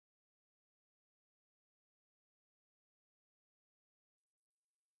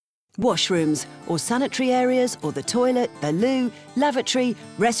Washrooms, or sanitary areas, or the toilet, the loo, lavatory,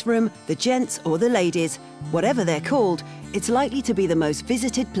 restroom, the gents or the ladies, whatever they're called, it's likely to be the most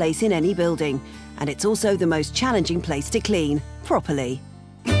visited place in any building, and it's also the most challenging place to clean properly.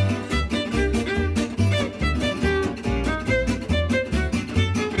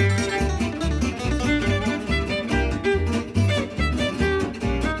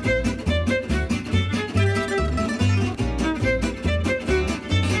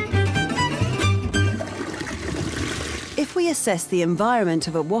 If we assess the environment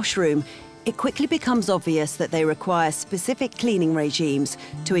of a washroom, it quickly becomes obvious that they require specific cleaning regimes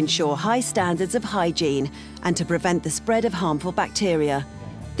to ensure high standards of hygiene and to prevent the spread of harmful bacteria.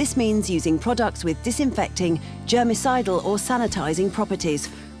 This means using products with disinfecting, germicidal or sanitizing properties,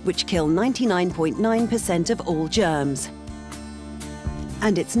 which kill 99.9% of all germs.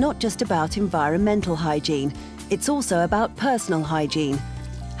 And it's not just about environmental hygiene, it's also about personal hygiene.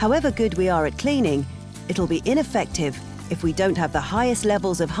 However good we are at cleaning, it'll be ineffective if we don't have the highest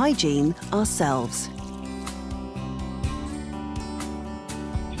levels of hygiene ourselves.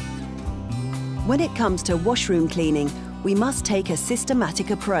 When it comes to washroom cleaning, we must take a systematic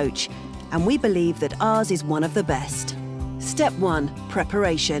approach, and we believe that ours is one of the best. Step 1.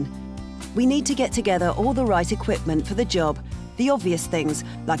 Preparation. We need to get together all the right equipment for the job, the obvious things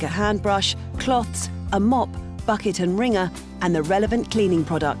like a hand brush, cloths, a mop, bucket and wringer, and the relevant cleaning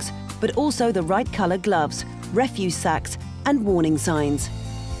products, but also the right colour gloves, refuse sacks and warning signs.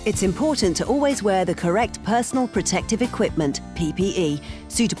 It's important to always wear the correct personal protective equipment, PPE,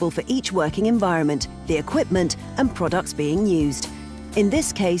 suitable for each working environment, the equipment and products being used. In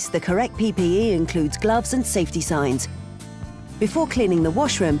this case, the correct PPE includes gloves and safety signs. Before cleaning the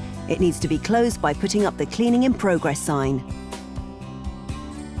washroom, it needs to be closed by putting up the cleaning in progress sign.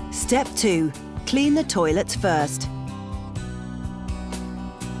 Step 2. Clean the toilets first.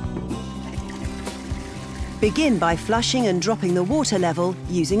 Begin by flushing and dropping the water level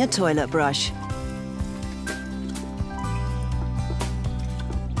using a toilet brush.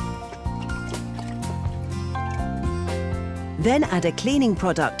 Then add a cleaning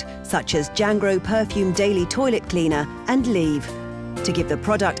product such as Jangro Perfume Daily Toilet Cleaner and leave, to give the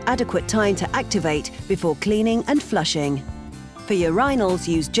product adequate time to activate before cleaning and flushing. For urinals,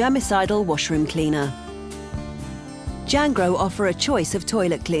 use germicidal washroom cleaner. Jangro offer a choice of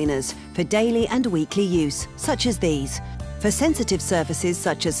toilet cleaners for daily and weekly use, such as these. For sensitive surfaces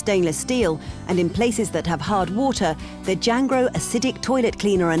such as stainless steel and in places that have hard water, the Jangro Acidic Toilet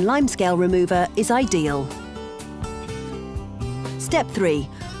Cleaner and Limescale Remover is ideal. Step 3.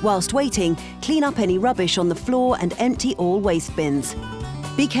 Whilst waiting, clean up any rubbish on the floor and empty all waste bins.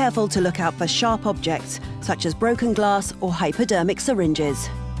 Be careful to look out for sharp objects, such as broken glass or hypodermic syringes.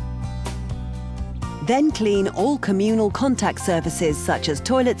 Then clean all communal contact surfaces such as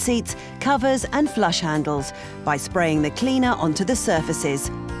toilet seats, covers and flush handles by spraying the cleaner onto the surfaces.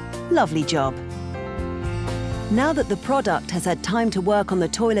 Lovely job. Now that the product has had time to work on the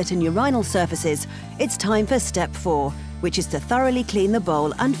toilet and urinal surfaces, it's time for step 4, which is to thoroughly clean the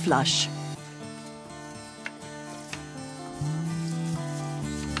bowl and flush.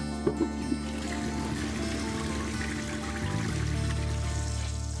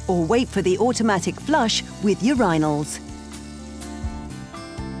 Or wait for the automatic flush with urinals.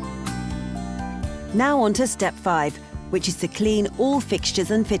 Now on to step 5, which is to clean all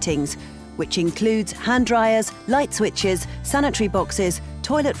fixtures and fittings, which includes hand dryers, light switches, sanitary boxes,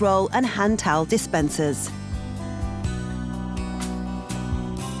 toilet roll and hand towel dispensers.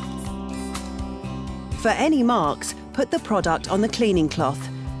 For any marks, put the product on the cleaning cloth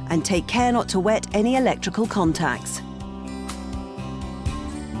and take care not to wet any electrical contacts.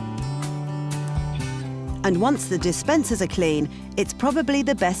 And once the dispensers are clean, it's probably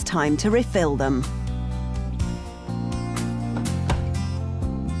the best time to refill them.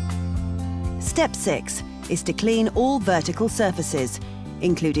 Step 6 is to clean all vertical surfaces,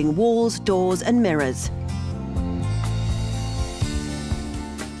 including walls, doors and mirrors.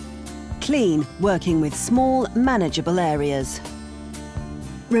 Clean, working with small, manageable areas.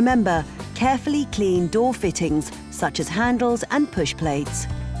 Remember, carefully clean door fittings such as handles and push plates.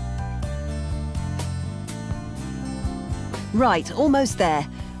 Right, almost there.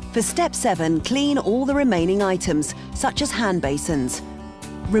 For step 7, clean all the remaining items, such as hand basins.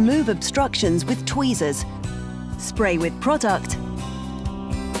 Remove obstructions with tweezers. Spray with product.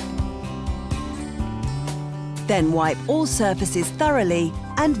 Then wipe all surfaces thoroughly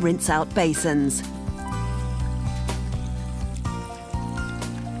and rinse out basins.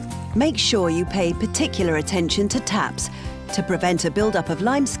 Make sure you pay particular attention to taps to prevent a build-up of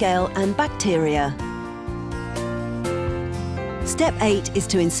limescale and bacteria. Step 8 is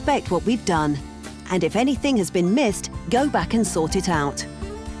to inspect what we've done. And if anything has been missed, go back and sort it out.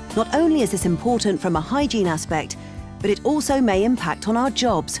 Not only is this important from a hygiene aspect, but it also may impact on our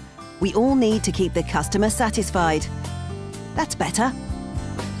jobs. We all need to keep the customer satisfied. That's better.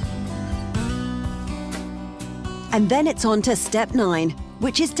 And then it's on to step 9,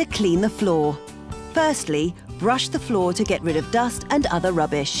 which is to clean the floor. Firstly, brush the floor to get rid of dust and other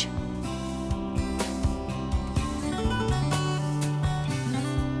rubbish.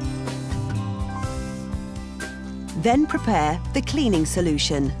 Then prepare the cleaning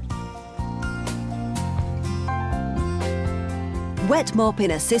solution. Wet mop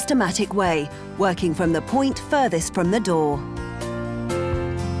in a systematic way, working from the point furthest from the door.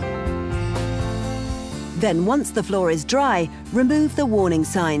 Then once the floor is dry, remove the warning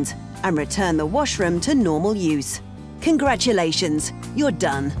signs and return the washroom to normal use. Congratulations, you're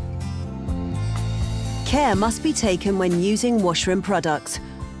done. Care must be taken when using washroom products.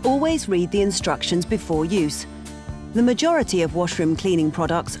 Always read the instructions before use. The majority of washroom cleaning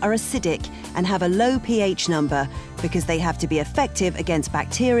products are acidic and have a low pH number because they have to be effective against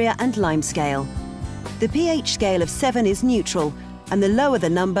bacteria and limescale. The pH scale of 7 is neutral, and the lower the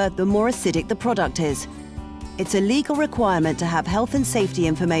number, the more acidic the product is. It's a legal requirement to have health and safety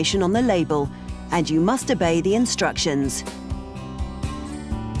information on the label, and you must obey the instructions.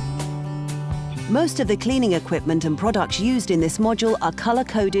 Most of the cleaning equipment and products used in this module are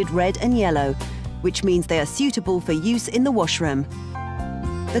colour-coded red and yellow, which means they are suitable for use in the washroom.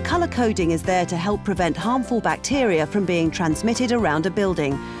 The colour coding is there to help prevent harmful bacteria from being transmitted around a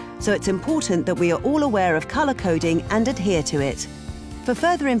building, so it's important that we are all aware of colour coding and adhere to it. For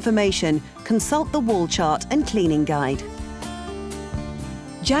further information, consult the wall chart and cleaning guide.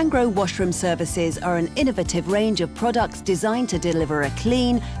 Jangro Washroom Services are an innovative range of products designed to deliver a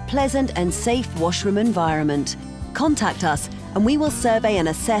clean, pleasant and safe washroom environment. Contact us and we will survey and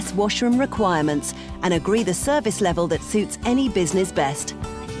assess washroom requirements and agree the service level that suits any business best.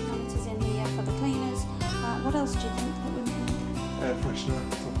 Is in here for the cleaners. What else do you think that we need? Air freshener,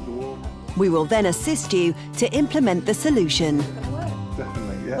 top of the wall. We will then assist you to implement the solution. It's going to work.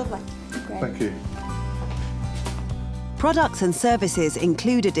 Definitely, yeah. Lovely. Great. Thank you. Products and services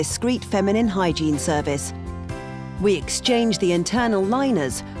include a discreet feminine hygiene service. We exchange the internal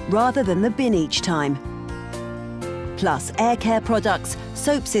liners rather than the bin each time. Plus air care products,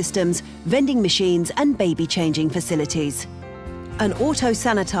 soap systems, vending machines and baby changing facilities. An auto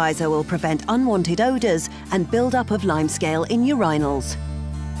sanitizer will prevent unwanted odours and build-up of limescale in urinals.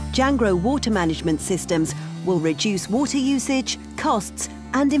 Jangro water management systems will reduce water usage, costs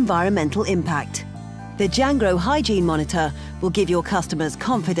and environmental impact. The Jangro Hygiene Monitor will give your customers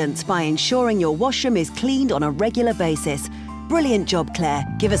confidence by ensuring your washroom is cleaned on a regular basis. Brilliant job, Claire.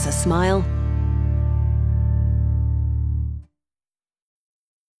 Give us a smile.